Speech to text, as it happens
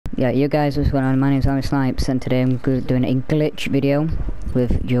yeah, you guys, what's going on? My name's Aaron Snipes, and today I'm doing a glitch video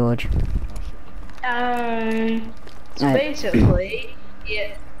with George. So basically, you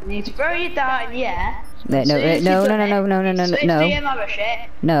need to throw your dart in the air. No, And switch to your mothership,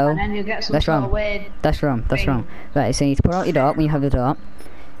 no, and then you get some that's sort wrong. of weird That's wrong. That's wrong. Right, so you need to pull out your dart when you have the dart.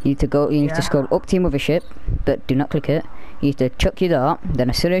 You need to go. You need to scroll up to your mothership, but do not click it. You need to chuck your dart. Then,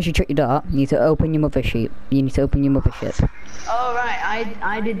 as soon as you chuck your dart, you need to open your mothership. You need to open your mothership. Oh right,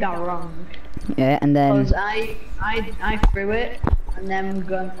 I did that wrong. Yeah, and then. Because I threw it and then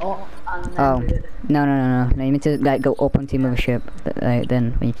gone up and then. Oh, no. You need to like go up onto your mothership.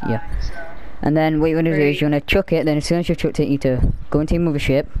 Then yeah. So And then what you want to do is you want to chuck it. Then as soon as you've chucked it, you need to go into your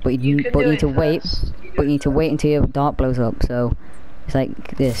mothership. But you need to wait. But you need to wait until your dart blows up. So it's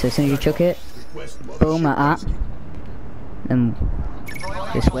like this. So as soon as you chuck it, boom, like that. And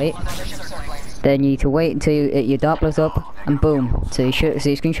just wait. Then you need to wait until your dart blows up, and boom. So your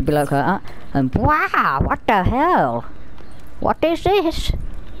screen should be like that. And wow, what the hell? What is this?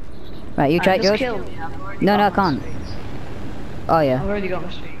 Right, you try it, George. No, I can't. Oh yeah. I've already got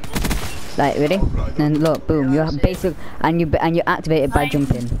my streak. Right, ready? And look, boom. You're basic, and you activate it by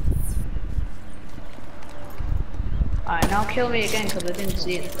jumping. Alright, now kill me again because I didn't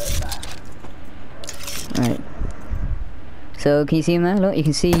see it the first time. Right. So can you see him there? Look, you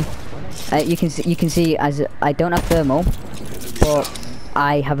can see. You can see as I don't have thermal, but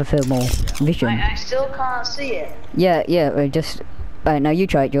I have a thermal vision. I still can't see it. Yeah. Just. Right, now you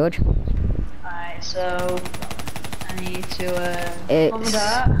try it, George. Alright, so I need to It's- pull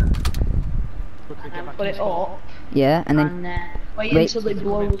that and then put it up. Yeah, and then. Wait wait. until it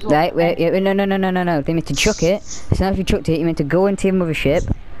blows up. Right, wait, no. They meant to chuck it. So now if you chucked it, you meant to go into your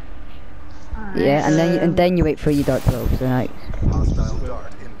mothership. Alright, Yeah, and then you wait for your dart to blow. So like. Hostile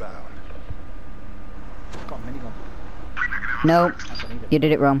dart inbound. No, you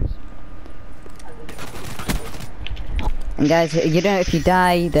did it wrong. And guys, you know, if you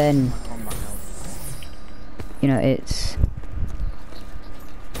die, then you know it's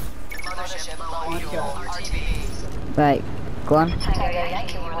right. Go on.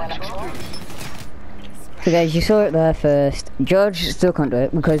 So guys, you saw it there first. George still can't do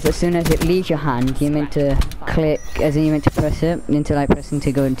it because as soon as it leaves your hand, you're meant to click, as in you're meant to press it, into like pressing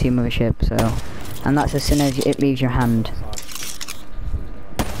to go into your mothership. So, and that's as soon as it leaves your hand.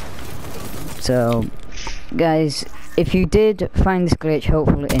 So, guys, if you did find this glitch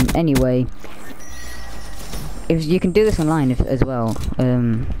helpful in any way, if you can do this online as well.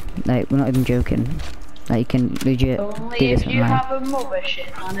 Like we're not even joking. Like you can legit Only do this if you online. have a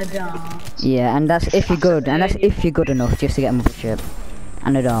mothership and a dart. Yeah, and that's if you're good, and that's if you're good enough just to get a mothership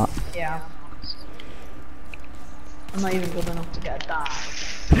and a dart. Yeah. I'm not even good enough to get a dart.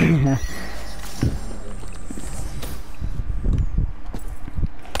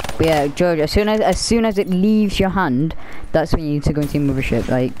 But yeah, George, as soon as it leaves your hand, that's when you need to go into your mothership.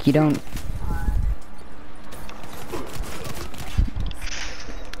 Like you don't.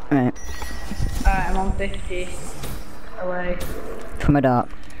 Right. Alright, I'm on 50 away. From a dart.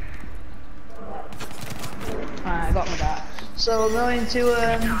 Alright, I got my dart. So we're going to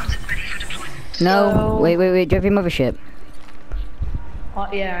No, so- wait. Do you have your mothership? Oh,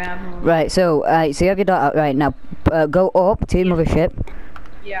 yeah, I have one. Right. So you have your dart out. Right now, go up to your mothership.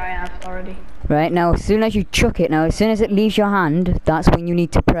 Yeah, I have already. Right now, as soon as you chuck it, now as soon as it leaves your hand, that's when you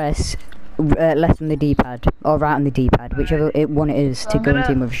need to press left on the D-pad or right on the D-pad, whichever one it is, to go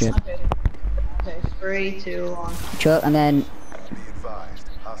into your mothership. Okay, 3, 2, 1. Chuck, and then. Be advised.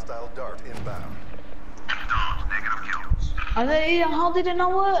 Hostile dart inbound. How did it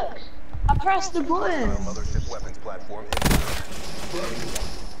not work? I pressed the button. Mothership weapons platform inbound.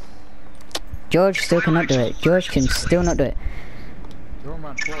 George still cannot do it. George can still not do it.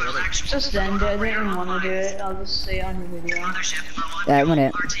 Just end it. I didn't want to do it. I'll just see it on the video. Right, one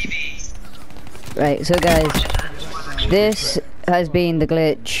it. Right, so guys, this has been the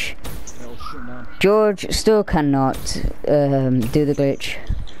glitch. George still cannot do the glitch,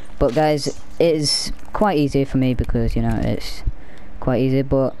 but guys, it is quite easy for me because you know it's quite easy.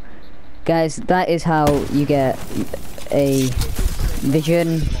 But guys, that is how you get a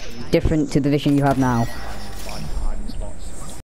vision different to the vision you have now.